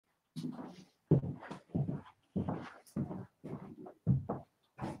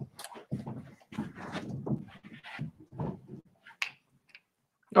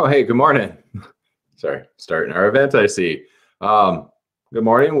Oh, hey, good morning. Sorry, starting our event, I see. Good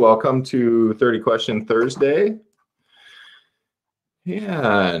morning. Welcome to 30 Question Thursday.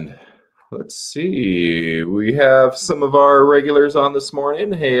 And let's see, we have some of our regulars on this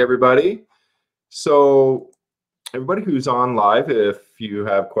morning. Hey, everybody. So everybody who's on live, if you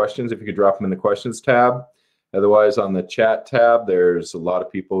have questions, if you could drop them in the questions tab. Otherwise, on the chat tab, there's a lot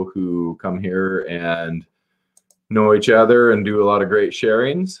of people who come here and know each other and do a lot of great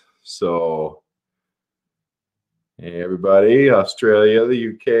sharings. So, hey, everybody, Australia,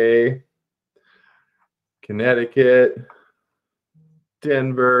 the UK, Connecticut,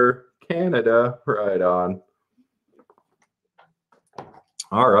 Denver, Canada, right on.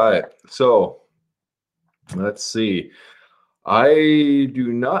 All right, so let's see. I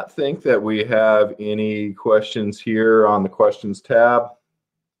do not think that we have any questions here on the questions tab.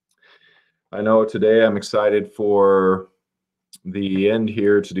 I know today I'm excited for the end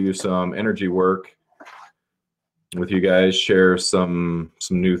here to do some energy work with you guys, share some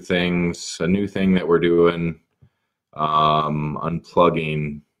new things, a new thing that we're doing,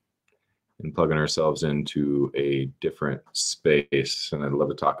 unplugging and plugging ourselves into a different space. And I'd love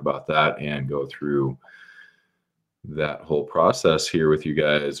to talk about that and go through that whole process here with you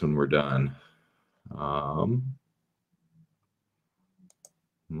guys when we're done.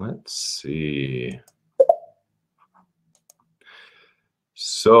 Let's see.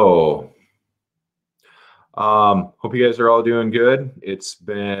 So, hope you guys are all doing good. It's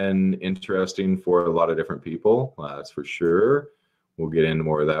been interesting for a lot of different people, that's for sure. We'll get into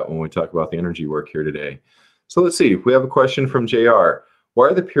more of that when we talk about the energy work here today. So let's see, we have a question from JR. Why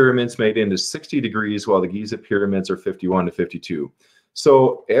are the pyramids made into 60 degrees while the Giza pyramids are 51 to 52?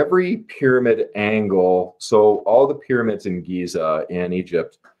 So every pyramid angle, so all the pyramids in Giza in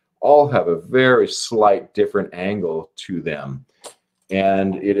Egypt all have a very slight different angle to them.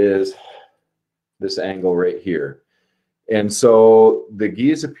 And it is this angle right here. And so the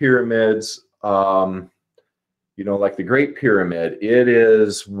Giza pyramids, you know, like the Great Pyramid, it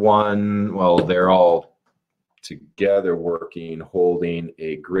is one, well, they're all together working, holding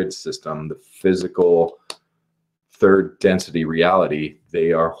a grid system, the physical third density reality.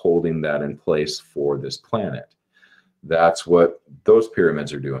 They are holding that in place for this planet. That's what those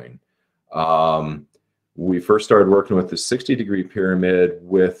pyramids are doing. We first started working with the 60-degree pyramid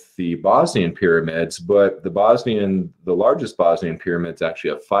with the Bosnian pyramids, but the largest Bosnian pyramid is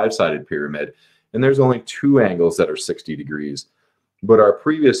actually a 5-sided pyramid, and there's only 2 angles that are 60 degrees. But our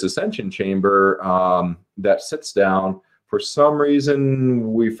previous ascension chamber that sits down, for some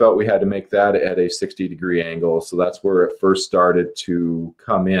reason, we felt we had to make that at a 60-degree angle. So that's where it first started to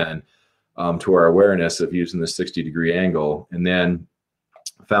come in to our awareness of using the 60-degree angle. And then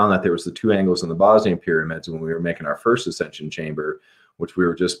found that there was the 2 angles in the Bosnian pyramids when we were making our first ascension chamber, which we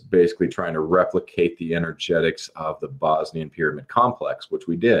were just basically trying to replicate the energetics of the Bosnian pyramid complex, which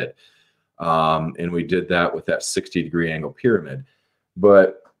we did. And we did that with that 60-degree angle pyramid.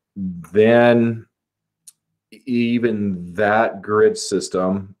 But then even that grid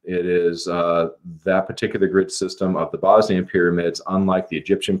system, it is that particular grid system of the Bosnian pyramids, unlike the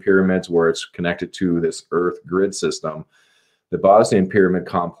Egyptian pyramids where it's connected to this Earth grid system, the Bosnian pyramid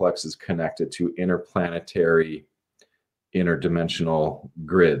complex is connected to interplanetary, interdimensional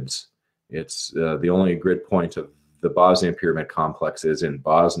grids. It's the only grid point of the Bosnian pyramid complex is in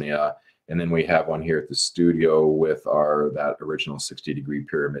Bosnia. And then we have one here at the studio with that original 60-degree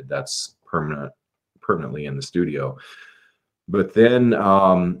pyramid that's permanently in the studio. But then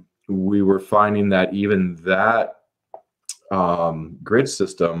we were finding that even that grid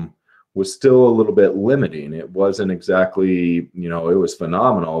system was still a little bit limiting. It wasn't exactly, you know, it was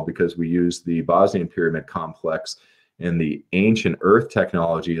phenomenal because we used the Bosnian pyramid complex and the ancient earth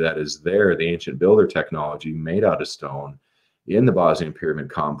technology that is there, the ancient builder technology made out of stone in the Bosnian pyramid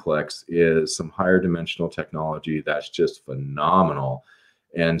complex is some higher dimensional technology that's just phenomenal.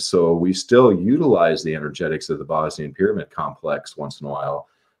 And so we still utilize the energetics of the Bosnian pyramid complex once in a while,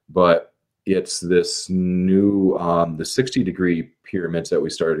 but it's this new, the 60-degree pyramids that we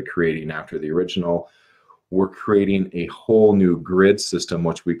started creating after the original. We're creating a whole new grid system,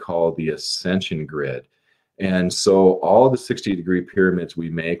 which we call the ascension grid. And so all the 60-degree pyramids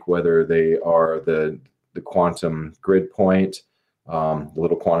we make, whether they are the quantum grid point, the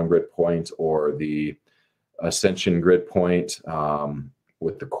little quantum grid point, or the ascension grid point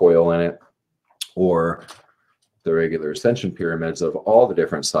with the coil in it, or the regular ascension pyramids of all the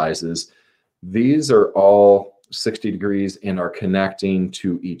different sizes, these are all 60 degrees and are connecting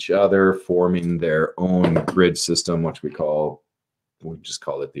to each other, forming their own grid system, which we just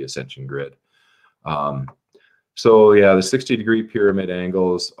call it the ascension grid. So yeah, the 60-degree pyramid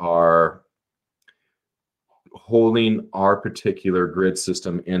angles are holding our particular grid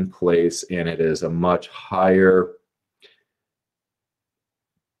system in place, and it is a much higher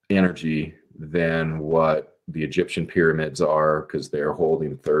energy than what the Egyptian pyramids are, because they're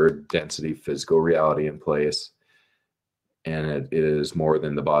holding third density physical reality in place, and it is more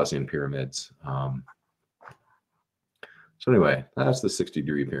than the Bosnian pyramids. So anyway, that's the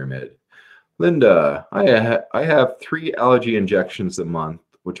 60-degree pyramid. Linda, I have 3 allergy injections a month,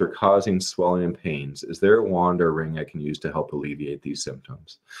 which are causing swelling and pains. Is there a wand or ring I can use to help alleviate these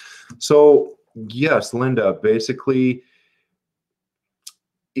symptoms? So yes, Linda, basically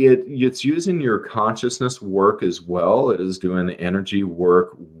it's using your consciousness work as well. It is doing the energy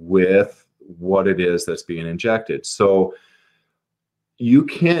work with what it is that's being injected. So you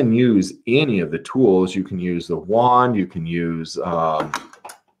can use any of the tools. You can use the wand. You can use a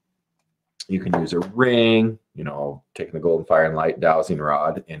ring, you know, taking the golden fire and light dowsing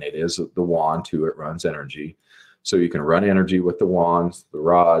rod, and it is the wand too. It runs energy. So you can run energy with the wands, the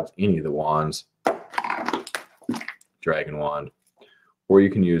rods, any of the wands, dragon wand, or you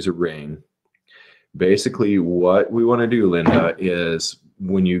can use a ring. Basically, what we want to do, Linda, is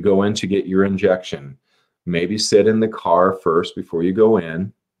when you go in to get your injection, maybe sit in the car first before you go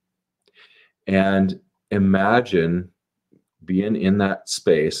in and imagine being in that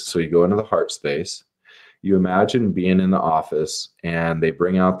space. So you go into the heart space, you imagine being in the office and they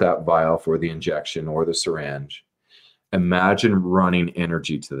bring out that vial for the injection or the syringe. Imagine running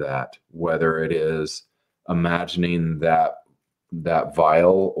energy to that, whether it is imagining that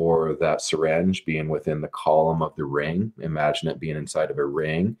vial or that syringe being within the column of the ring. Imagine it being inside of a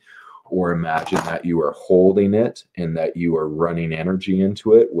ring, or imagine that you are holding it and that you are running energy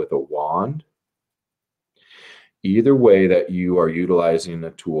into it with a wand. Either way that you are utilizing a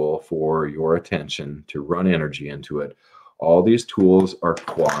tool for your attention to run energy into it, all these tools are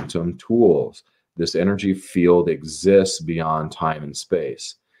quantum tools. This energy field exists beyond time and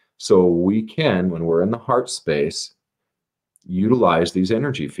space. So we can, when we're in the heart space, utilize these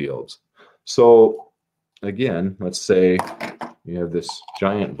energy fields. So again, let's say you have this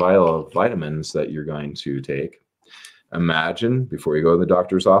giant vial of vitamins that you're going to take. Imagine before you go to the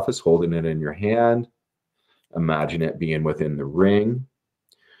doctor's office, holding it in your hand. Imagine it being within the ring.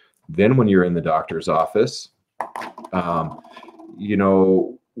 Then when you're in the doctor's office, you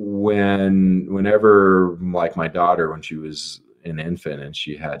know, whenever, like my daughter, when she was an infant and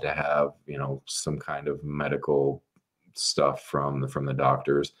she had to have, you know, some kind of medical stuff from the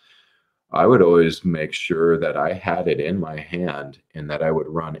doctors, I would always make sure that I had it in my hand and that I would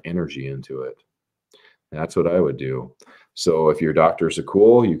run energy into it. That's what I would do. So if your doctors are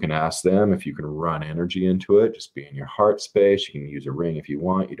cool, you can ask them if you can run energy into it. Just be in your heart space. You can use a ring if you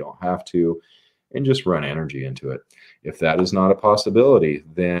want. You don't have to. And just run energy into it. If that is not a possibility,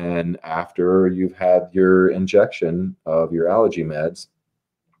 then after you've had your injection of your allergy meds,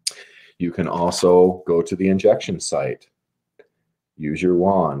 you can also go to the injection site. Use your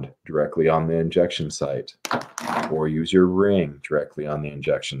wand directly on the injection site, or use your ring directly on the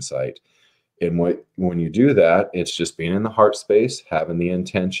injection site. And when you do that, it's just being in the heart space, having the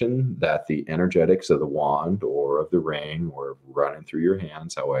intention that the energetics of the wand or of the ring or running through your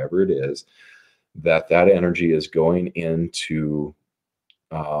hands, however it is, that energy is going into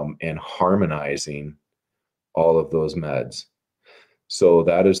and harmonizing all of those meds. So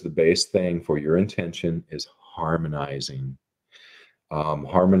that is the base thing for your intention, is harmonizing.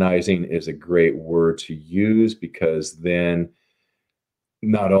 Harmonizing is a great word to use, because then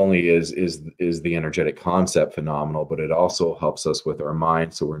not only is the energetic concept phenomenal, but it also helps us with our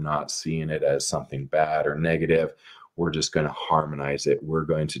mind. So we're not seeing it as something bad or negative. We're just going to harmonize it. We're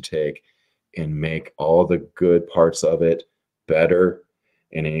going to take and make all the good parts of it better,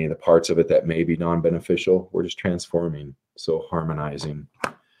 and any of the parts of it that may be non-beneficial, we're just transforming. So harmonizing.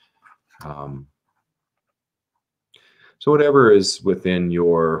 So whatever is within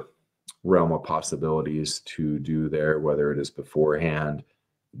your realm of possibilities to do there, whether it is beforehand,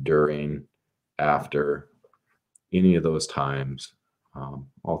 during, after, any of those times,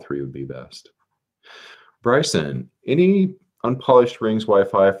 all 3 would be best. Bryson, any unpolished rings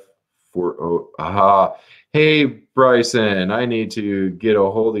Wi-Fi for, hey Bryson, I need to get a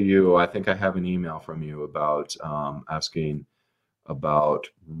hold of you. I think I have an email from you about asking about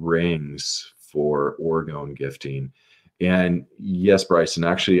rings for Orgone gifting. And yes, Bryson,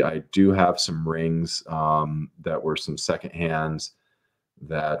 actually, I do have some rings that were some second hands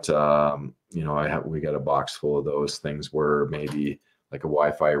that, you know, we got a box full of those. Things were maybe like a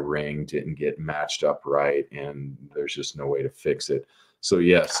Wi-Fi ring didn't get matched up right, and there's just no way to fix it. So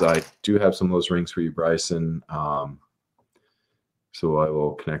yes, I do have some of those rings for you, Bryson. So I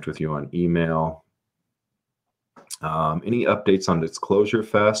will connect with you on email. Any updates on Disclosure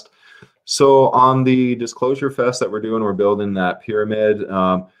Fest? So on the Disclosure Fest that we're doing, we're building that pyramid.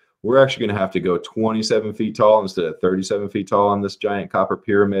 We're actually going to have to go 27 feet tall instead of 37 feet tall on this giant copper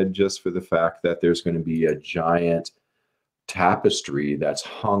pyramid, just for the fact that there's going to be a giant tapestry that's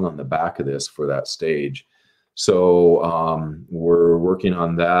hung on the back of this for that stage. So we're working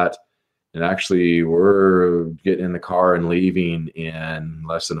on that. And actually, we're getting in the car and leaving in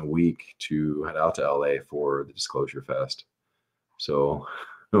less than a week to head out to LA for the Disclosure Fest. So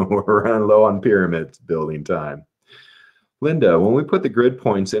we're running low on pyramids building time. Linda, when we put the grid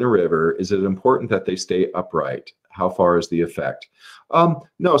points in a river, is it important that they stay upright? How far is the effect?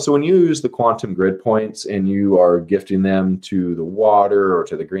 No, so when you use the quantum grid points and you are gifting them to the water or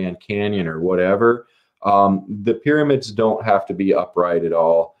to the Grand Canyon or whatever, the pyramids don't have to be upright at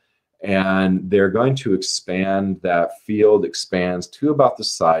all. And they're going to expand, that field expands to about the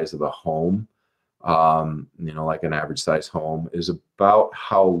size of a home. You know, like an average size home is about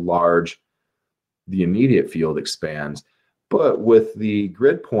how large the immediate field expands. But with the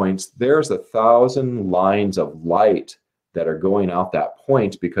grid points, there's 1,000 lines of light that are going out that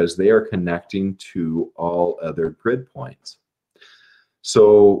point because they are connecting to all other grid points.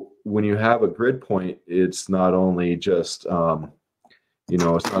 So when you have a grid point, it's not only just you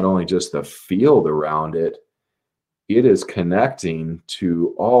know, it's not only just the field around it, it is connecting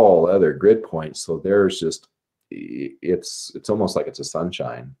to all other grid points. So there's just, it's almost like it's a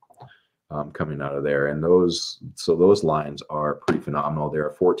sunshine coming out of there. And those lines are pretty phenomenal. They're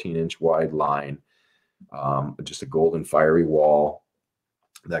a 14-inch wide line, just a golden fiery wall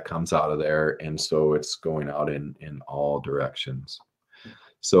that comes out of there. And so it's going out in all directions.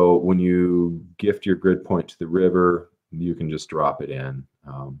 So when you gift your grid point to the river, you can just drop it in.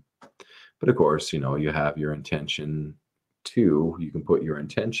 But of course, you know, you have your intention too. You can put your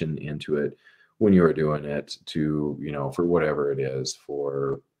intention into it when you're doing it to, you know, for whatever it is,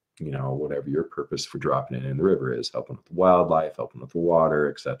 for, you know, whatever your purpose for dropping it in the river is, helping with the wildlife, helping with the water,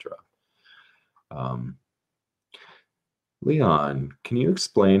 etc. Leon, can you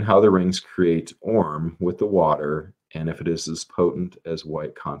explain how the rings create ORM with the water and if it is as potent as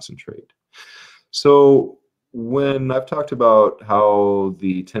white concentrate? So when I've talked about how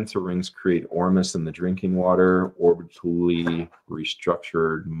the tensor rings create ORMUS in the drinking water, orbitally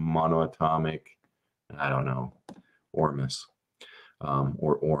restructured monoatomic, I don't know, ORMUS,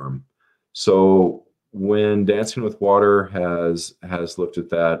 or ORM. So when Dancing with Water has looked at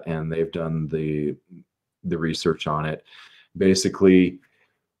that, and they've done the research on it, basically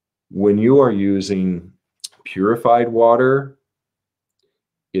when you are using purified water,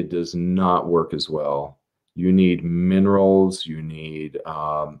 it does not work as well. You need minerals, you need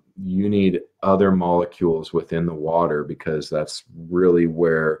other molecules within the water, because that's really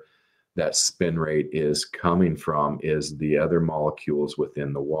where that spin rate is coming from, is the other molecules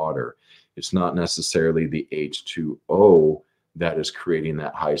within the water. It's not necessarily the H2O that is creating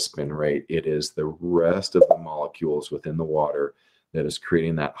that high spin rate. It is the rest of the molecules within the water that is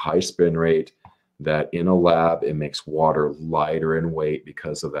creating that high spin rate, that in a lab, it makes water lighter in weight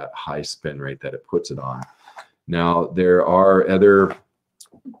because of that high spin rate that it puts it on. Now, there are other,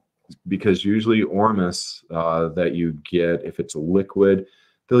 because usually ORMUS that you get, if it's a liquid,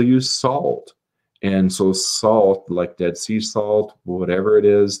 they'll use salt. And so salt, like Dead Sea salt, whatever it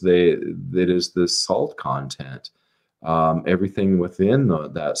is, that is the salt content. Everything within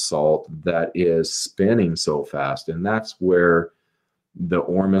that salt that is spinning so fast. And that's where the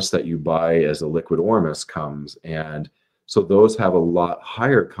ORMUS that you buy as a liquid ORMUS comes. And so those have a lot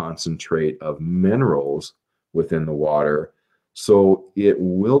higher concentrate of minerals within the water. So it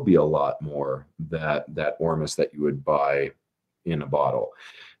will be a lot more that ORMUS that you would buy in a bottle.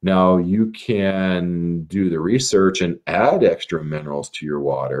 Now you can do the research and add extra minerals to your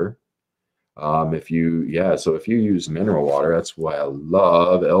water. So if you use mineral water, that's why I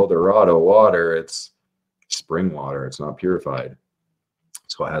love El Dorado water. It's spring water. It's not purified.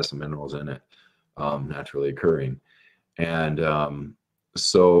 So it has some minerals in it, naturally occurring. And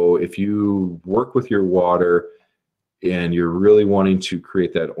so if you work with your water and you're really wanting to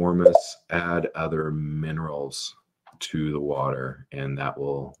create that ORMUS, add other minerals to the water, and that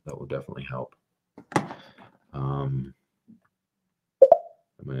will definitely help. I'm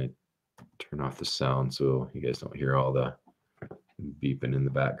going to turn off the sound so you guys don't hear all the beeping in the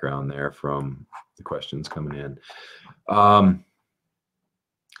background there from the questions coming in.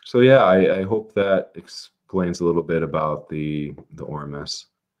 So yeah, I hope that explains a little bit about the ORMUS.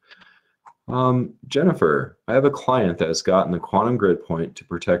 Jennifer, I have a client that has gotten the quantum grid point to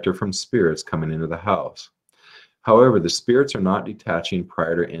protect her from spirits coming into the house. However, the spirits are not detaching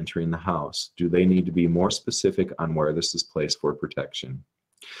prior to entering the house. Do they need to be more specific on where this is placed for protection?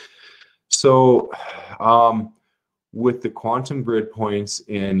 So, with the quantum grid points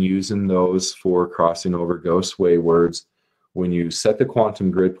and using those for crossing over ghost waywards, when you set the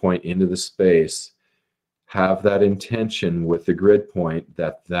quantum grid point into the space, have that intention with the grid point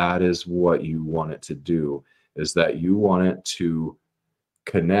that that is what you want it to do, is that you want it to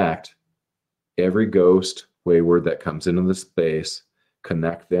connect every ghost wayward that comes into the space,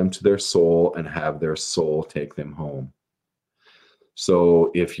 connect them to their soul, and have their soul take them home.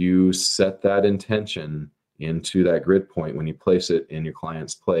 So if you set that intention into that grid point when you place it in your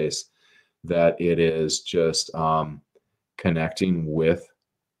client's place, that it is just connecting with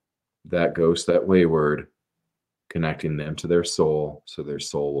that ghost, that wayward, connecting them to their soul, so their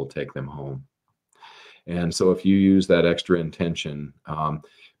soul will take them home. And so if you use that extra intention,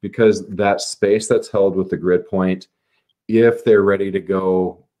 because that space that's held with the grid point, if they're ready to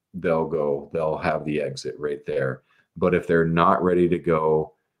go, they'll have the exit right there. But if they're not ready to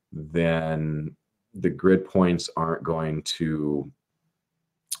go, then the grid points aren't going to,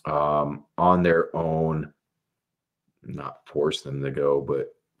 on their own, not force them to go,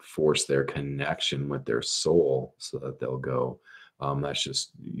 but force their connection with their soul so that they'll go. That's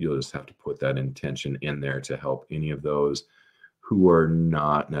just, you'll just have to put that intention in there to help any of those who are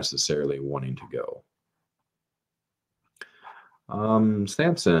not necessarily wanting to go.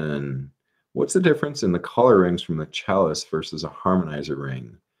 Samson, what's the difference in the collar rings from the chalice versus a harmonizer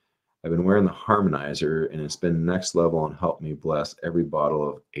ring? I've been wearing the harmonizer and it's been next level and helped me bless every bottle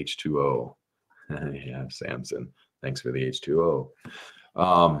of H2O. Yeah, Samson, thanks for the H2O.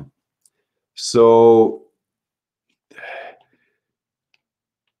 So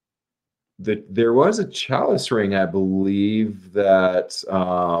there was a chalice ring, I believe, that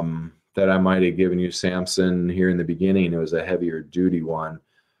that I might have given you, Samson, here in the beginning. It was a heavier duty one.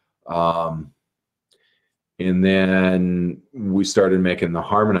 And then we started making the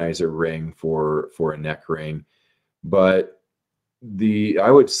harmonizer ring for a neck ring. But I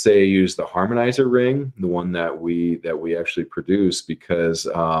would say use the harmonizer ring, the one that we actually produce, because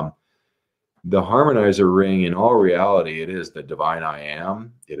the harmonizer ring, in all reality, it is the divine I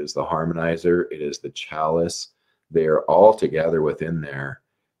am. It is the harmonizer. It is the chalice. They are all together within there.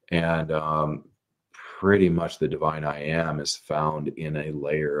 And pretty much the divine I am is found in a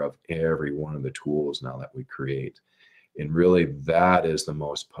layer of every one of the tools now that we create. And really, that is the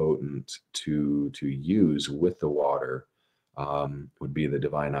most potent to use with the water, would be the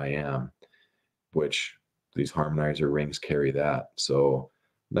divine I am, which these harmonizer rings carry that. So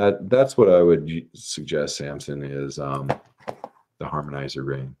that's what I would suggest, Samson, is the harmonizer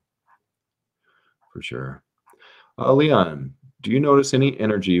ring for sure. Leon, do you notice any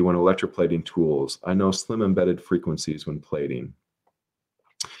energy when electroplating tools? I know slim embedded frequencies when plating.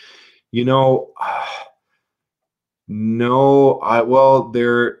 You know, no, well,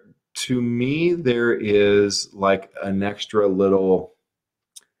 to me, there is like an extra little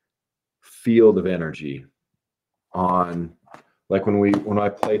field of energy on, like when I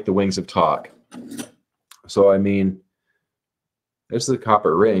plate the wings of talk. So I mean, this is a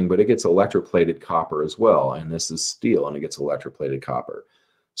copper ring, but it gets electroplated copper as well, and this is steel, and it gets electroplated copper.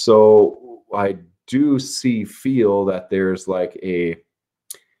 So I do feel that there's like a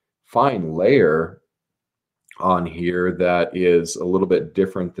fine layer on here that is a little bit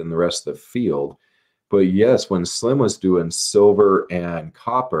different than the rest of the field. But yes, when Slim was doing silver and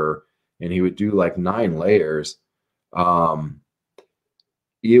copper, and he would do like 9 layers,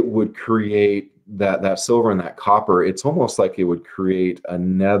 it would create that silver and that copper. It's almost like it would create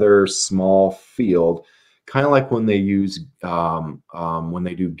another small field, kind of like when they use when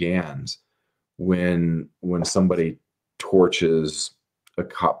they do GANs, when somebody torches a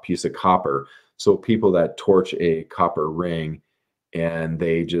piece of copper. So people that torch a copper ring and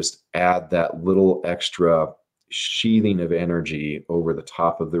they just add that little extra sheathing of energy over the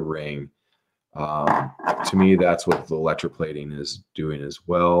top of the ring. To me, that's what the electroplating is doing as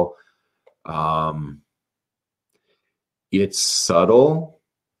well. It's subtle,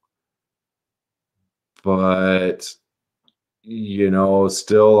 but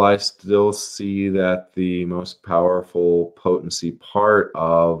I still see that the most powerful potency part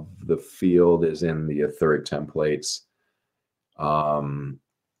of the field is in the etheric templates.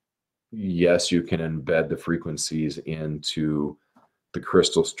 Yes, you can embed the frequencies into the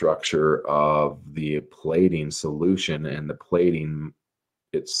crystal structure of the plating solution and the plating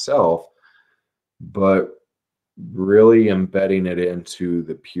itself, but really embedding it into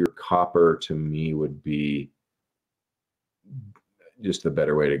the pure copper to me would be just the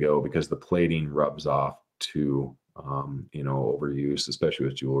better way to go, because the plating rubs off too, overuse, especially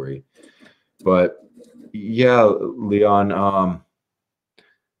with jewelry. But yeah, Leon,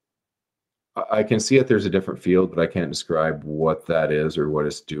 I can see that there's a different field, but I can't describe what that is or what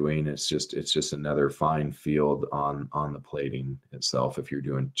it's doing. It's just another fine field on the plating itself if you're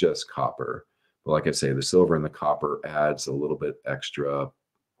doing just copper. But like I say, the silver and the copper adds a little bit extra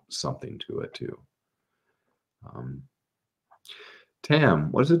something to it too.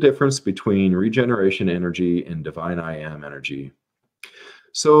 Tam, what is the difference between regeneration energy and divine I am energy?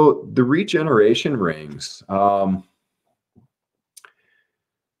 So the regeneration rings, were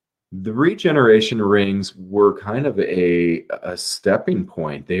kind of a stepping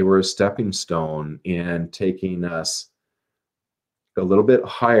point. They were a stepping stone in taking us a little bit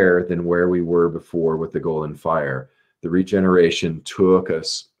higher than where we were before with the golden fire. The regeneration took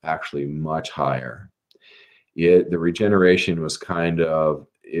us actually much higher. The regeneration was kind of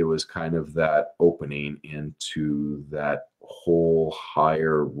that opening into that whole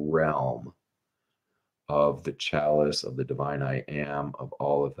higher realm of the chalice, of the divine I am, of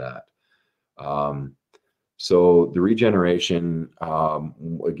all of that. So the regeneration,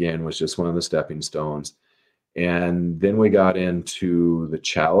 again, was just one of the stepping stones. And then we got into the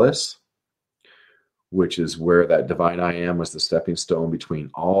chalice, which is where that divine I am was the stepping stone between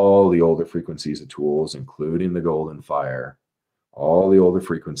all the older frequencies of tools, including the golden fire, all the older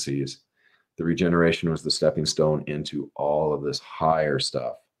frequencies. The regeneration was the stepping stone into all of this higher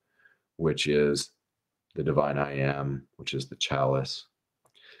stuff, which is the divine I am, which is the chalice.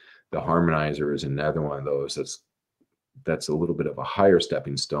 The harmonizer is another one of those that's a little bit of a higher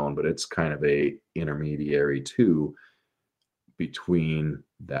stepping stone, but it's kind of a intermediary too between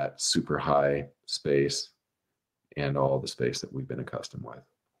that super high space and all the space that we've been accustomed with.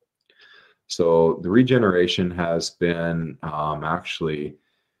 So the regeneration has been actually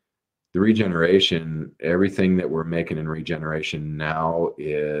the regeneration, everything that we're making in regeneration now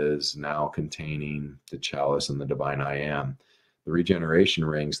is now containing the chalice and the divine I am. The regeneration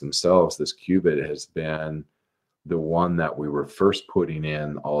rings themselves, this cubit has been the one that we were first putting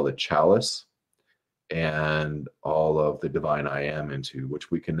in all the chalice and all of the divine I am into,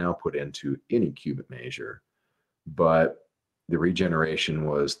 which we can now put into any cubit measure. But the regeneration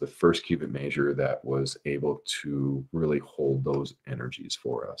was the first cubit measure that was able to really hold those energies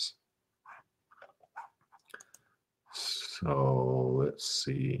for us. So let's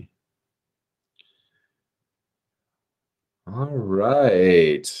see. All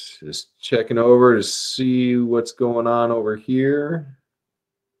right, just checking over to see what's going on over here.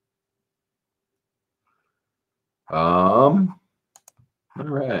 All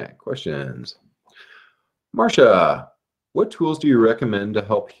right, questions. Marcia, what tools do you recommend to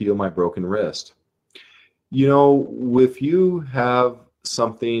help heal my broken wrist? You know, if you have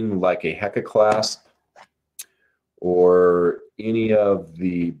something like a Heka clasp or any of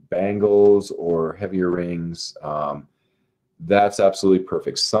the bangles or heavier rings, that's absolutely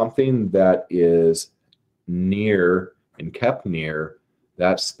perfect. Something that is near and kept near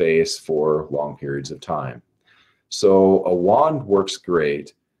that space for long periods of time. So a wand works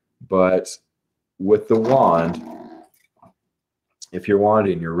great, but with the wand, if you're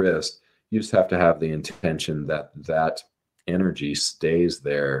wanding your wrist, you just have to have the intention that that energy stays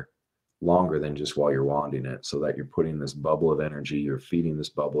there longer than just while you're wanding it, so that you're putting this bubble of energy, you're feeding this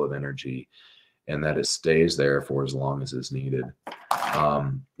bubble of energy, and that it stays there for as long as is needed.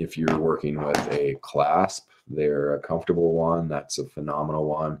 If you're working with a clasp, they're a comfortable one. That's a phenomenal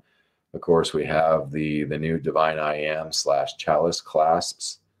one. Of course, we have the new Divine I Am / Chalice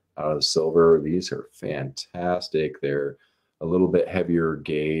clasps out of the silver. These are fantastic. They're a little bit heavier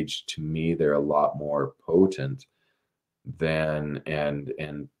gauge. To me, they're a lot more potent than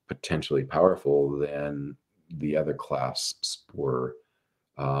and potentially powerful than the other clasps were.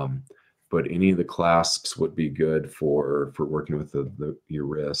 But any of the clasps would be good for working with your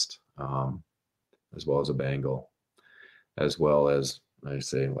wrist, as well as a bangle, as well as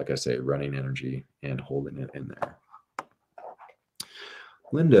like I say, running energy and holding it in there.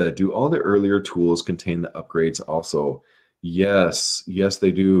 Linda, do all the earlier tools contain the upgrades also? Yes,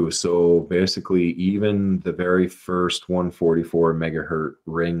 they do. So basically, even the very first 144 megahertz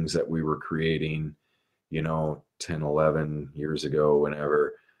rings that we were creating, 10, 11 years ago,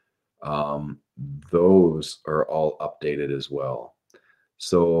 whenever, those are all updated as well.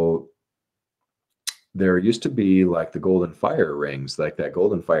 So there used to be like the golden fire rings, like that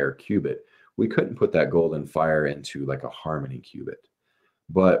golden fire cubit. We couldn't put that golden fire into like a harmony cubit.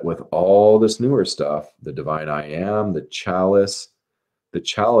 But with all this newer stuff, the divine I am, the chalice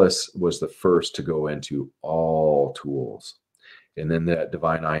was the first to go into all tools. And then that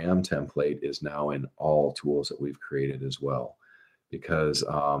divine I am template is now in all tools that we've created as well. Because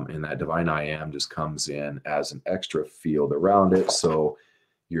and that divine I am just comes in as an extra field around it. So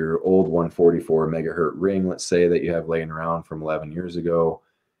your old 144 megahertz ring, let's say, that you have laying around from 11 years ago,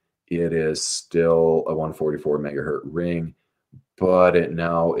 it is still a 144 megahertz ring, but it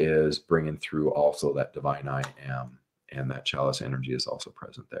now is bringing through also that divine I am, and that chalice energy is also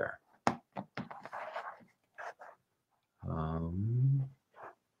present there.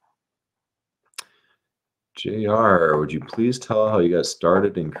 JR, would you please tell how you got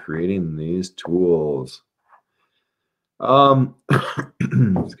started in creating these tools?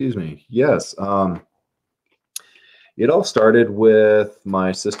 Excuse me. Yes. It all started with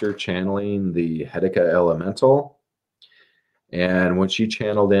my sister channeling the Hetica elemental. And when she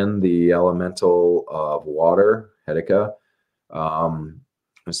channeled in the elemental of water, Hetica,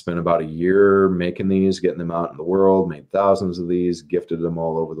 I spent about a year making these, getting them out in the world, made thousands of these, gifted them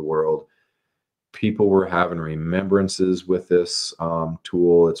all over the world. People were having remembrances with this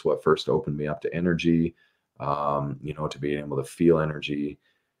tool. It's what first opened me up to energy, to being able to feel energy.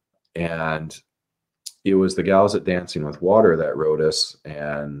 And it was the gals at Dancing with Water that wrote us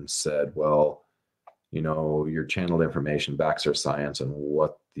and said, well, your channeled information backs our science on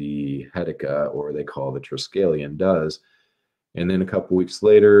what the Hetica, or they call the Triskelion, does. And then a couple weeks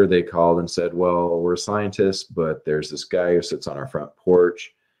later, they called and said, well, we're scientists, but there's this guy who sits on our front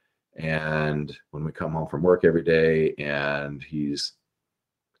porch. And when we come home from work every day, and he's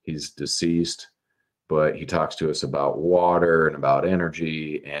deceased, but he talks to us about water and about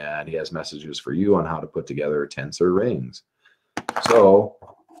energy, and he has messages for you on how to put together tensor rings. So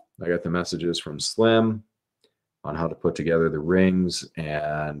I got the messages from Slim on how to put together the rings,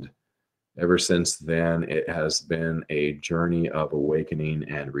 and ever since then, it has been a journey of awakening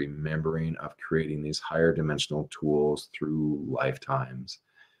and remembering of creating these higher dimensional tools through lifetimes.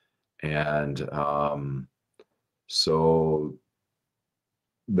 And so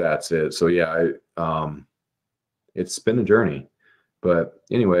that's it. So yeah, it's been a journey. But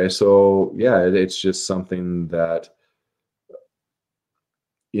anyway, so yeah, it's just something that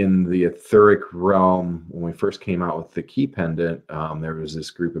in the etheric realm, when we first came out with the key pendant, there was this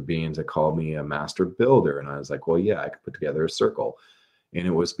group of beings that called me a master builder. And I was like, well, yeah, I could put together a circle. And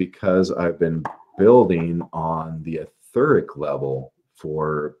it was because I've been building on the etheric level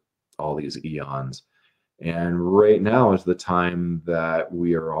for all these eons. And right now is the time that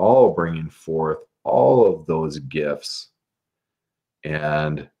we are all bringing forth all of those gifts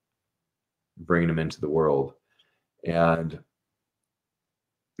and bringing them into the world. And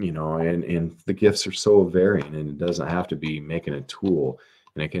and the gifts are so varying, and it doesn't have to be making a tool,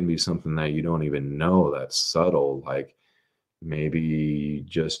 and it can be something that you don't even know, that's subtle, like maybe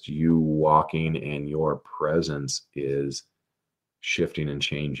just you walking and your presence is shifting and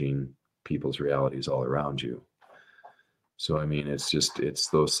changing people's realities all around you. So I mean, it's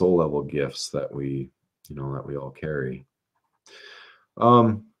those soul level gifts that we all carry.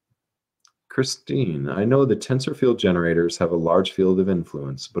 Christine, I know the tensor field generators have a large field of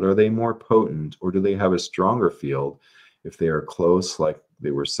influence, but are they more potent, or do they have a stronger field if they are close, like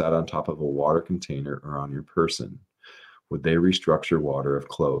they were sat on top of a water container or on your person? Would they restructure water if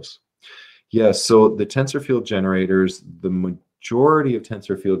close? Yes, so the tensor field generators, the majority of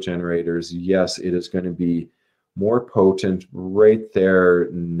tensor field generators, yes, it is going to be more potent right there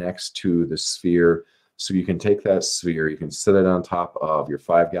next to the sphere. So you can take that sphere, you can sit it on top of your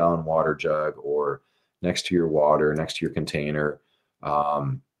 5-gallon water jug, or next to your water, next to your container,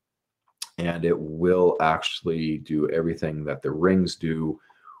 and it will actually do everything that the rings do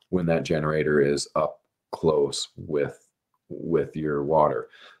when that generator is up close with your water.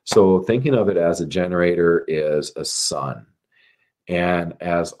 So thinking of it as a generator is a sun. And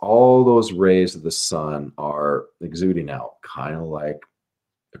as all those rays of the sun are exuding out, kind of like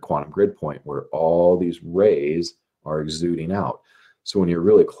a quantum grid point where all these rays are exuding out. So when you're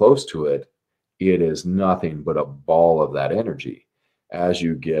really close to it, it is nothing but a ball of that energy. As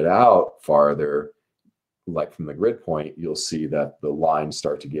you get out farther, like from the grid point, you'll see that the lines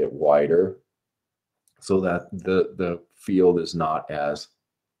start to get wider, so that the field is not as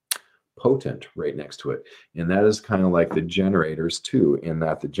potent right next to it. And that is kind of like the generators too, in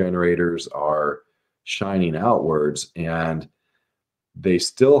that the generators are shining outwards, and they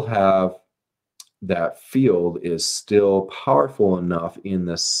still have that field is still powerful enough in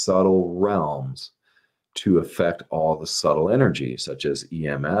the subtle realms to affect all the subtle energy, such as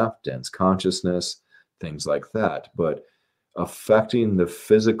EMF, dense consciousness, things like that. But affecting the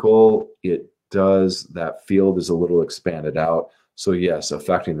physical, it does, that field is a little expanded out. So yes,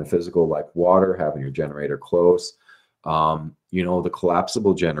 affecting the physical, like water, having your generator close. You know, the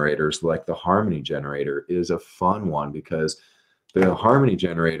collapsible generators, like the Harmony generator, is a fun one because the Harmony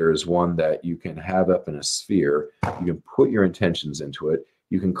generator is one that you can have up in a sphere. You can put your intentions into it.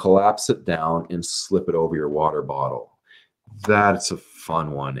 You can collapse it down and slip it over your water bottle. That's a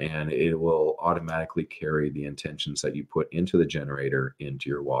fun one, and it will automatically carry the intentions that you put into the generator into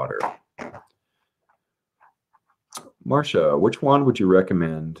your water. Marcia, which wand would you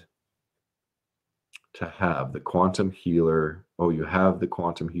recommend to have? The Quantum Healer? Oh, you have the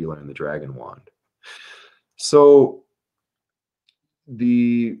Quantum Healer and the Dragon Wand. So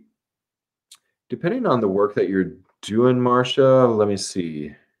depending on the work that you're doing, Marcia, let me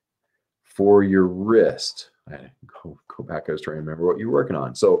see. For your wrist, I go back. I was trying to remember what you're working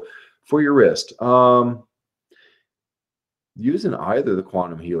on. So for your wrist, using either the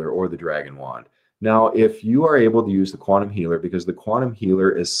Quantum Healer or the Dragon Wand. Now, if you are able to use the Quantum Healer, because the Quantum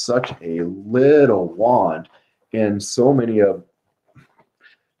Healer is such a little wand, and so many of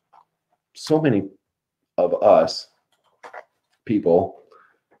us people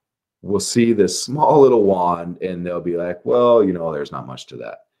will see this small little wand and they'll be like, well, you know, there's not much to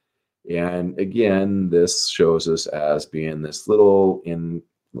that. And again, this shows us as being this little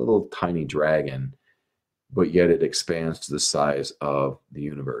tiny dragon, but yet it expands to the size of the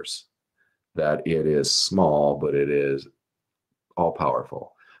universe. That it is small, but it is all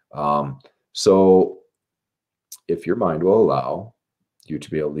powerful. So if your mind will allow you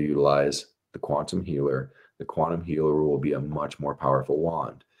to be able to utilize the Quantum Healer will be a much more powerful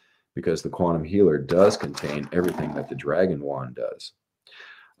wand, because the Quantum Healer does contain everything that the Dragon Wand does.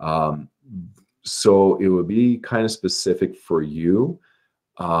 So it would be kind of specific for you.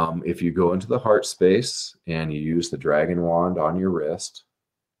 If you go into the heart space and you use the Dragon Wand on your wrist,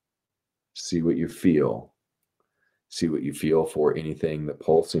 see what you feel. See what you feel for anything that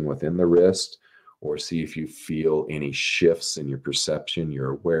pulsing within the wrist, or see if you feel any shifts in your perception,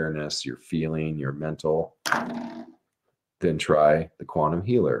 your awareness, your feeling, your mental. Then try the Quantum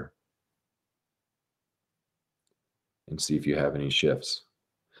Healer and see if you have any shifts.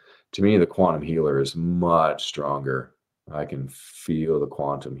 To me, the Quantum Healer is much stronger. I can feel the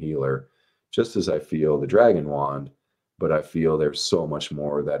Quantum Healer just as I feel the Dragon Wand, but I feel there's so much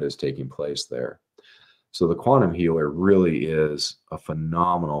more that is taking place there. So the Quantum Healer really is a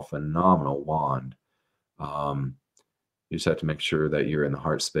phenomenal, phenomenal wand. You just have to make sure that you're in the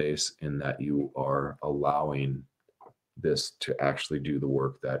heart space and that you are allowing this to actually do the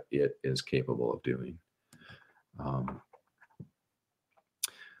work that it is capable of doing.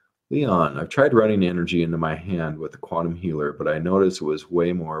 Leon, I've tried running energy into my hand with the Quantum Healer, but I noticed it was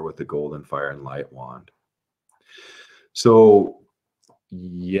way more with the Golden Fire and Light wand. So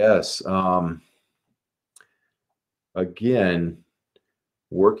yes, again,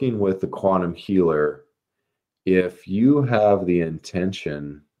 working with the Quantum Healer, if you have the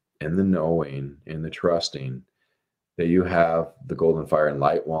intention and the knowing and the trusting that you have the Golden Fire and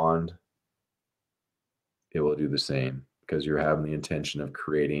Light wand, it will do the same, because you're having the intention of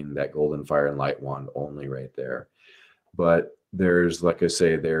creating that Golden Fire and Light wand only right there. But there's, like I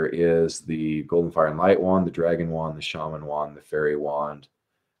say, there is the Golden Fire and Light wand, the Dragon wand, the Shaman wand, the Fairy wand,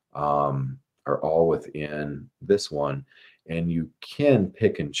 are all within this one. And you can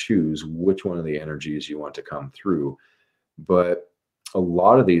pick and choose which one of the energies you want to come through. But a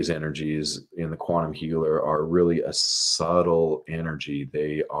lot of these energies in the Quantum Healer are really a subtle energy.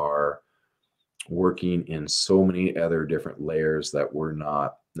 They are working in so many other different layers that we're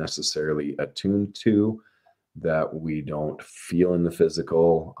not necessarily attuned to, that we don't feel in the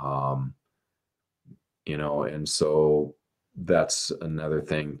physical, you know. And so that's another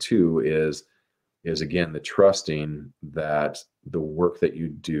thing too, is again, the trusting that the work that you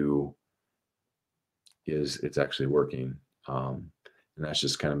do it's actually working. And that's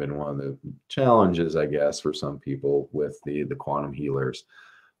just kind of been one of the challenges, I guess, for some people with the Quantum Healers.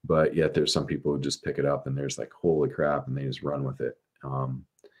 But yet there's some people who just pick it up and there's like, holy crap, and they just run with it.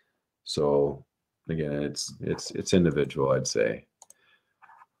 So again, it's individual, I'd say.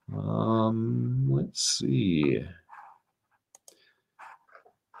 Let's see.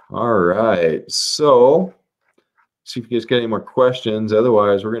 All right, so see if you guys get any more questions.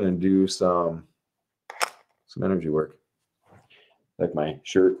 Otherwise, we're going to do some energy work. Like my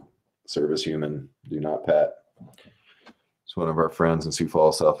shirt, service human, do not pet. It's one of our friends in Sioux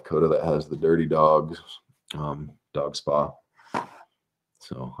Falls, South Dakota, that has the Dirty Dogs dog spa.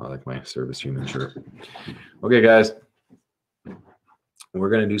 So I like my service human shirt. Okay, guys, we're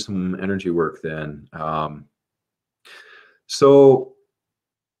going to do some energy work then. So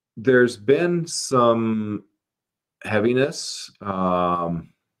there's been some heaviness, and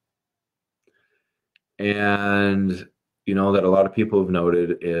that a lot of people have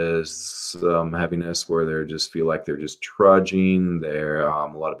noted is some heaviness where they just feel like they're just trudging. They're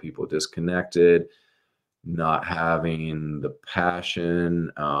a lot of people disconnected, not having the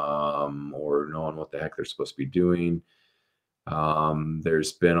passion, or knowing what the heck they're supposed to be doing.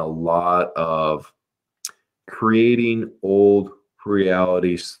 There's been a lot of creating old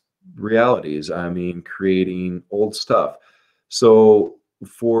realities. I mean, creating old stuff. So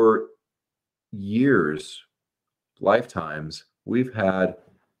for years, lifetimes, we've had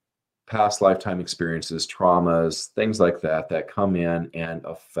past lifetime experiences, traumas, things like that, that come in and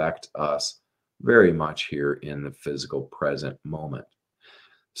affect us very much here in the physical present moment.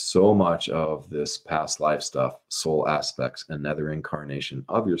 So much of this past life stuff, soul aspects, another incarnation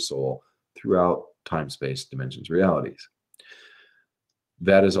of your soul throughout time, space, dimensions, realities.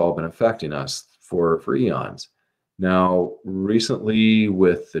 That has all been affecting us for eons. Now, recently,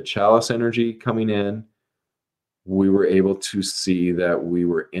 with the chalice energy coming in, we were able to see that we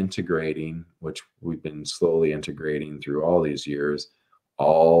were integrating, which we've been slowly integrating through all these years,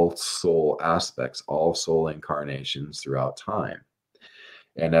 all soul aspects, all soul incarnations throughout time.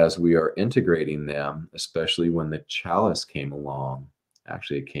 And as we are integrating them, especially when the chalice came along,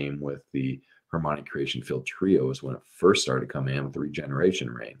 actually it came with the harmonic creation field trios when it first started coming in with the regeneration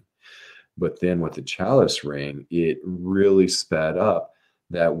ring. But then with the chalice ring, it really sped up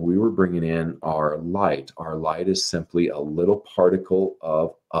that we were bringing in our light. Our light is simply a little particle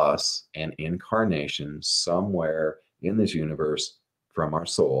of us, an incarnation somewhere in this universe from our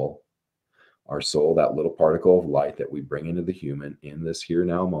soul. Our soul, that little particle of light that we bring into the human in this here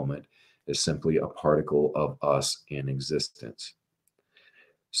now moment, is simply a particle of us in existence.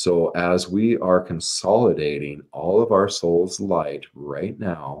 So as we are consolidating all of our soul's light right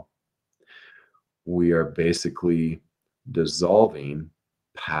now, we are basically dissolving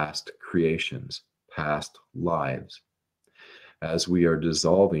past creations, past lives. As we are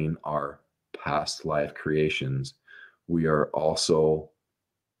dissolving our past life creations, we are also,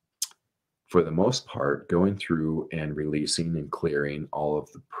 for the most part, going through and releasing and clearing all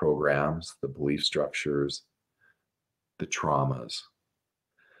of the programs, the belief structures, the traumas.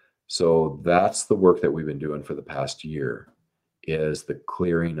 So that's the work that we've been doing for the past year, is the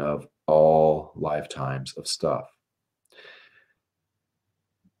clearing of all lifetimes of stuff.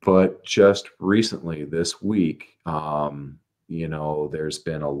 But just recently, this week, there's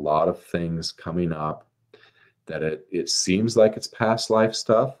been a lot of things coming up that it seems like it's past life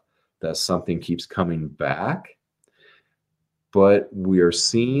stuff, that something keeps coming back. But we are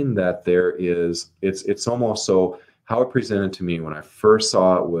seeing that it's almost so, how it presented to me when I first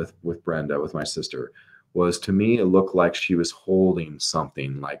saw it with Brenda, with my sister, was, to me, it looked like she was holding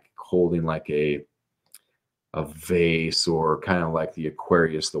something, like holding like a vase, or kind of like the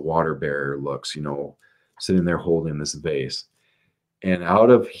Aquarius, the water bearer looks, sitting there holding this vase. And out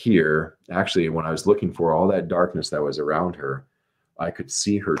of here, actually, when I was looking for all that darkness that was around her, I could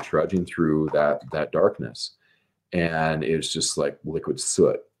see her trudging through that darkness. And it was just like liquid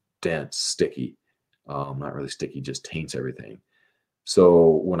soot, dense, sticky. Not really sticky, just taints everything.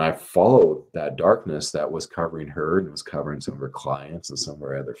 So when I followed that darkness that was covering her and was covering some of her clients and some of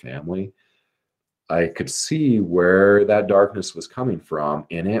her other family, I could see where that darkness was coming from,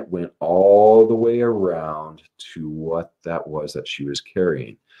 and it went all the way around to what that was that she was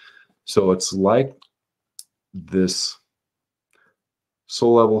carrying. So it's like this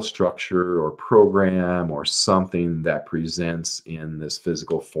soul level structure or program or something that presents in this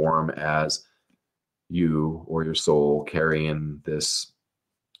physical form as you or your soul carrying this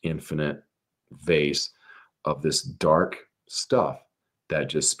infinite vase of this dark stuff that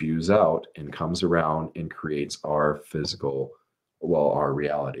just spews out and comes around and creates our physical, our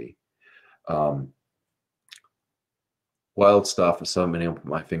reality. Wild stuff. So I'm able to put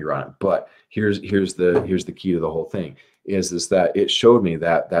my finger on it, but here's the key to the whole thing is that it showed me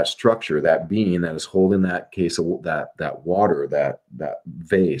that structure, that being that is holding that case of that water, that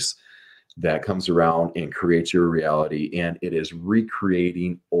vase that comes around and creates your reality, and it is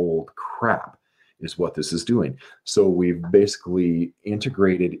recreating old crap, is what this is doing. So we've basically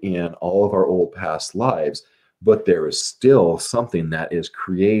integrated in all of our old past lives, but there is still something that is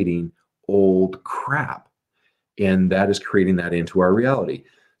creating old crap, and that is creating that into our reality.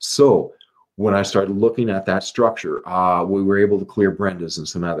 So when I started looking at that structure, we were able to clear Brenda's and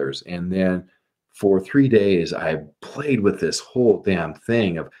some others. And then for 3 days, I played with this whole damn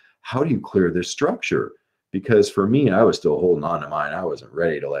thing of, how do you clear this structure? Because for me, I was still holding on to mine. I wasn't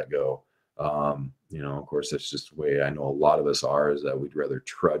ready to let go. You know, of course, that's just the way I know a lot of us are, is that we'd rather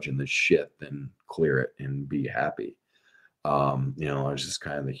trudge in the shit than clear it and be happy. You know, it's just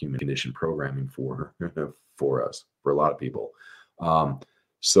kind of the human condition programming for for us, for a lot of people.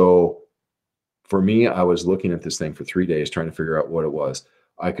 So for me, I was looking at this thing for 3 days trying to figure out what it was.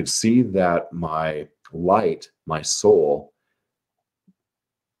 I could see that my light, my soul,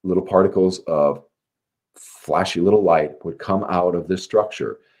 little particles of flashy little light would come out of this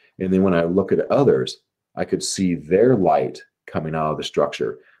structure. And then when I look at others, I could see their light coming out of the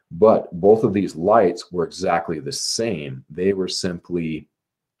structure. But both of these lights were exactly the same. They were simply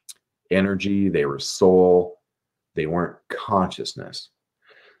energy, they were soul, they weren't consciousness.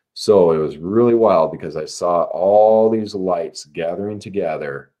 So it was really wild because I saw all these lights gathering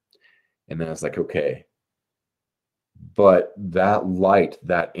together. And then I was like, okay, but that light,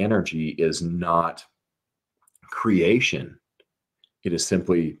 that energy is not creation. It is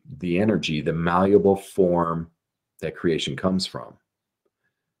simply the energy, the malleable form that creation comes from.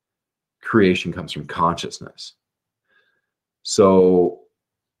 Creation comes from consciousness. So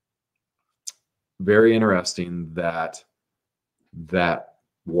very interesting that that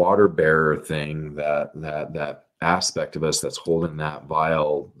water bearer thing, that aspect of us that's holding that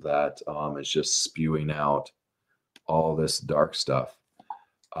vial that is just spewing out all this dark stuff.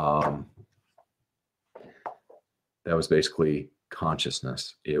 That was basically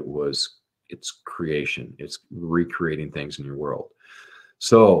consciousness. It's creation. It's recreating things in your world.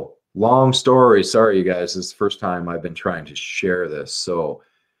 So long story. Sorry, you guys. This is the first time I've been trying to share this. So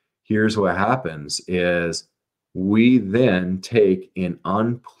here's what happens is we then take and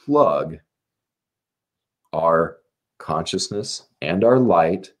unplug our consciousness and our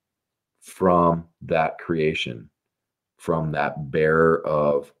light from that creation, from that bearer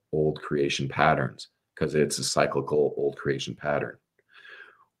of old creation patterns, because it's a cyclical old creation pattern.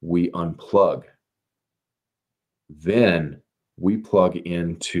 We unplug. Then we plug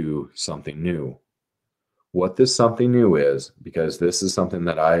into something new. What this something new is, because this is something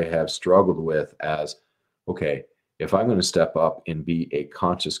that I have struggled with as, okay, if I'm going to step up and be a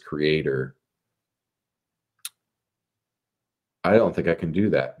conscious creator, I don't think I can do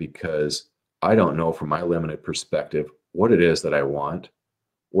that because I don't know from my limited perspective what it is that I want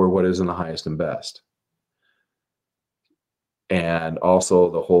or what is in the highest and best. And also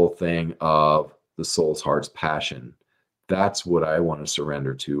the whole thing of the soul's heart's passion. That's what I want to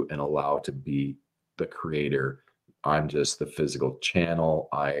surrender to and allow to be the creator. I'm just the physical channel.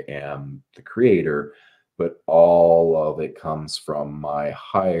 I am the creator, but all of it comes from my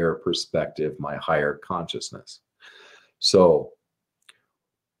higher perspective, my higher consciousness. So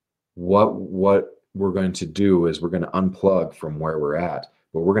what we're going to do is we're going to unplug from where we're at,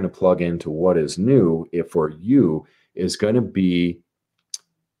 but we're going to plug into what is new. If for you is going to be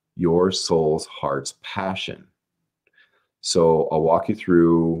your soul's heart's passion. So I'll walk you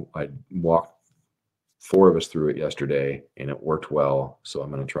through. I walked 4 of us through it yesterday and it worked well. So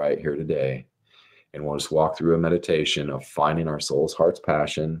I'm going to try it here today. And we'll just walk through a meditation of finding our soul's heart's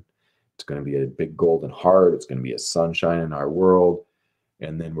passion. It's going to be a big golden heart. It's going to be a sunshine in our world.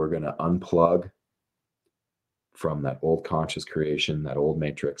 And then we're going to unplug from that old conscious creation, that old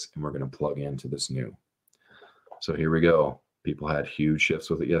matrix, and we're going to plug into this new. So here we go. People had huge shifts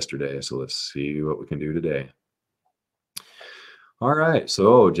with it yesterday. So let's see what we can do today. All right.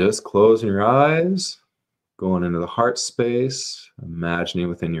 So just closing your eyes, going into the heart space, imagining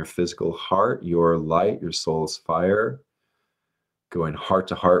within your physical heart, your light, your soul's fire, going heart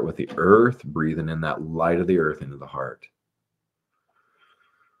to heart with the earth, breathing in that light of the earth into the heart.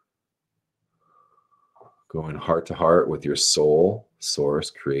 Going heart to heart with your soul,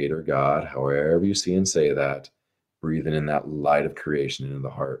 source, creator, God, however you see and say that, breathing in that light of creation into the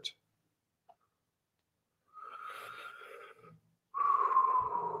heart.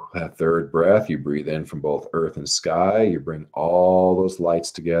 That third breath, you breathe in from both earth and sky. You bring all those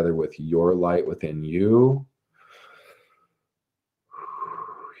lights together with your light within you.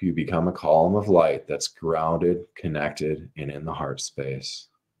 You become a column of light that's grounded, connected, and in the heart space.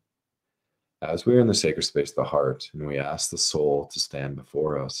 As we are in the sacred space of the heart, and we ask the soul to stand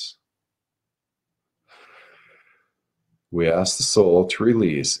before us, we ask the soul to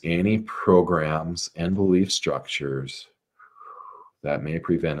release any programs and belief structures that may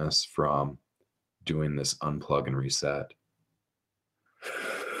prevent us from doing this unplug and reset.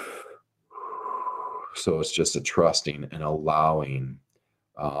 So it's just a trusting and allowing.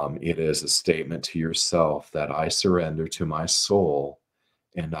 It is a statement to yourself that I surrender to my soul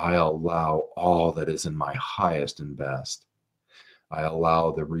and I allow all that is in my highest and best. I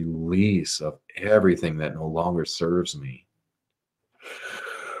allow the release of everything that no longer serves me.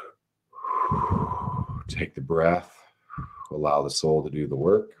 take the breath, allow the soul to do the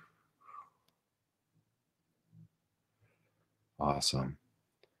work. Awesome.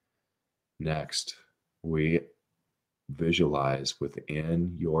 Next, we visualize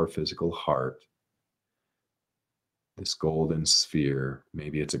within your physical heart this golden sphere.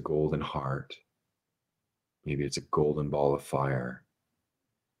 Maybe it's a golden heart. Maybe it's a golden ball of fire.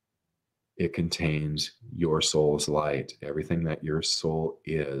 It contains your soul's light, everything that your soul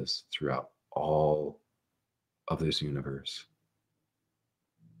is throughout all of this universe.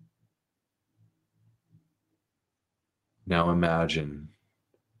 Now imagine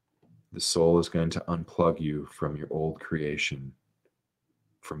the soul is going to unplug you from your old creation,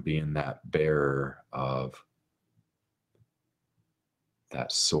 from being that bearer of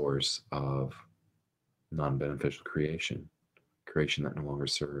that source of non-beneficial creation, creation that no longer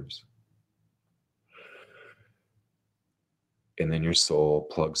serves. And then your soul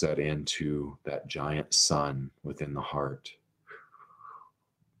plugs that into that giant sun within the heart.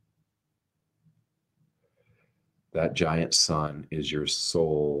 That giant sun is your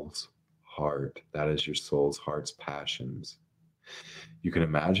soul's heart. That is your soul's heart's passions. You can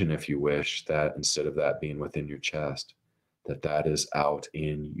imagine, if you wish, that instead of that being within your chest, that is out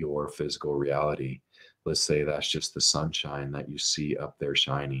in your physical reality. Let's say that's just the sunshine that you see up there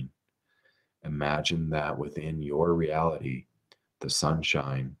shining. Imagine that within your reality, the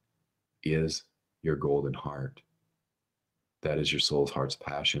sunshine is your golden heart. That is your soul's heart's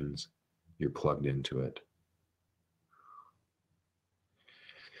passions. You're plugged into it.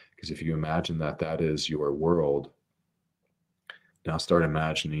 Because if you imagine that is your world, now start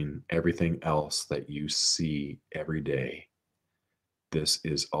imagining everything else that you see every day. This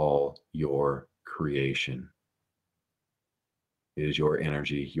is all your creation. It is your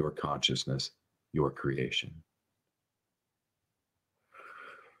energy, your consciousness, your creation.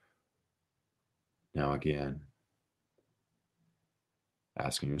 Now again,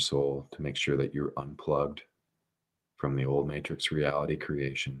 asking your soul to make sure that you're unplugged from the old matrix reality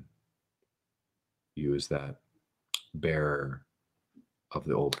creation. You as that bearer of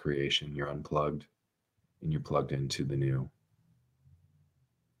the old creation, you're unplugged and you're plugged into the new.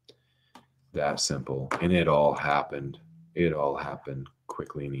 That simple. And it all happened. It all happened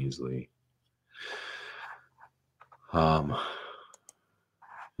quickly and easily. I'm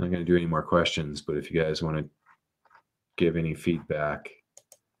not going to do any more questions, but if you guys want to give any feedback,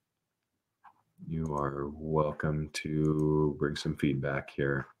 you are welcome to bring some feedback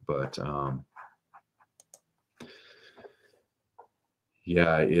here. But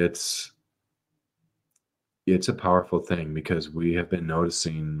yeah, it's a powerful thing, because we have been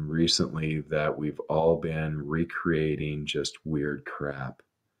noticing recently that we've all been recreating just weird crap.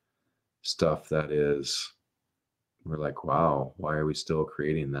 Stuff that is, we're like, wow, why are we still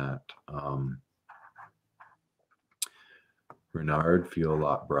creating that? Renard, feel a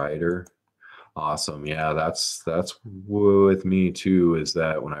lot brighter. Awesome. Yeah, that's with me too, is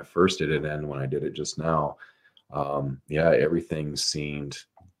that when I first did it and when I did it just now, yeah, everything seemed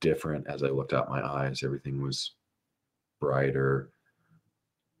different as I looked out my eyes. Everything was brighter,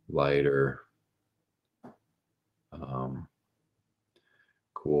 lighter.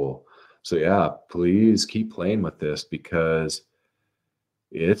 Cool. So yeah, please keep playing with this, because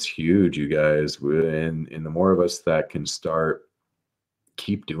it's huge, you guys. And the more of us that can start,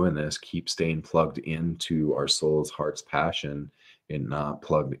 keep doing this, keep staying plugged into our soul's heart's passion and not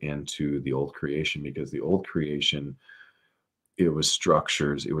plugged into the old creation, because the old creation, it was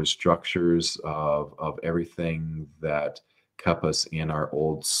structures of everything that kept us in our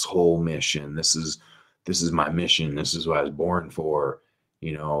old soul mission. This is my mission. This is what I was born for,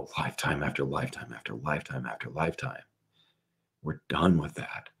 lifetime after lifetime after lifetime after lifetime. We're done with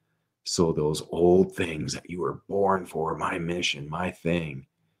that. So those old things that you were born for, my mission, my thing,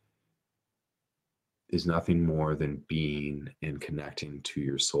 is nothing more than being and connecting to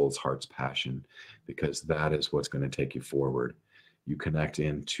your soul's heart's passion, because that is what's going to take you forward. You connect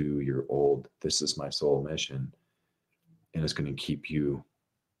into your old, this is my soul mission, and it's going to keep you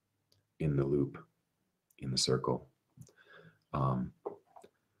in the loop, in the circle.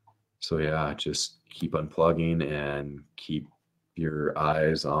 So yeah, just keep unplugging and keep your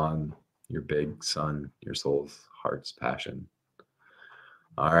eyes on your big sun, your soul's heart's passion.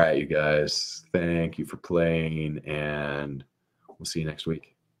 All right, you guys, thank you for playing, and we'll see you next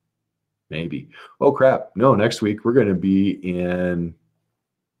week. Maybe. Oh, crap. No, next week we're going to be in,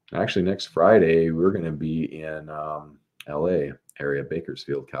 actually next Friday, we're going to be in LA area,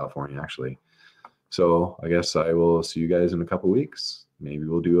 Bakersfield, California, actually. So I guess I will see you guys in a couple weeks. Maybe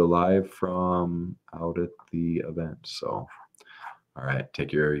we'll do a live from out at the event. So, all right, take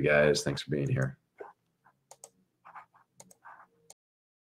care, you guys. Thanks for being here.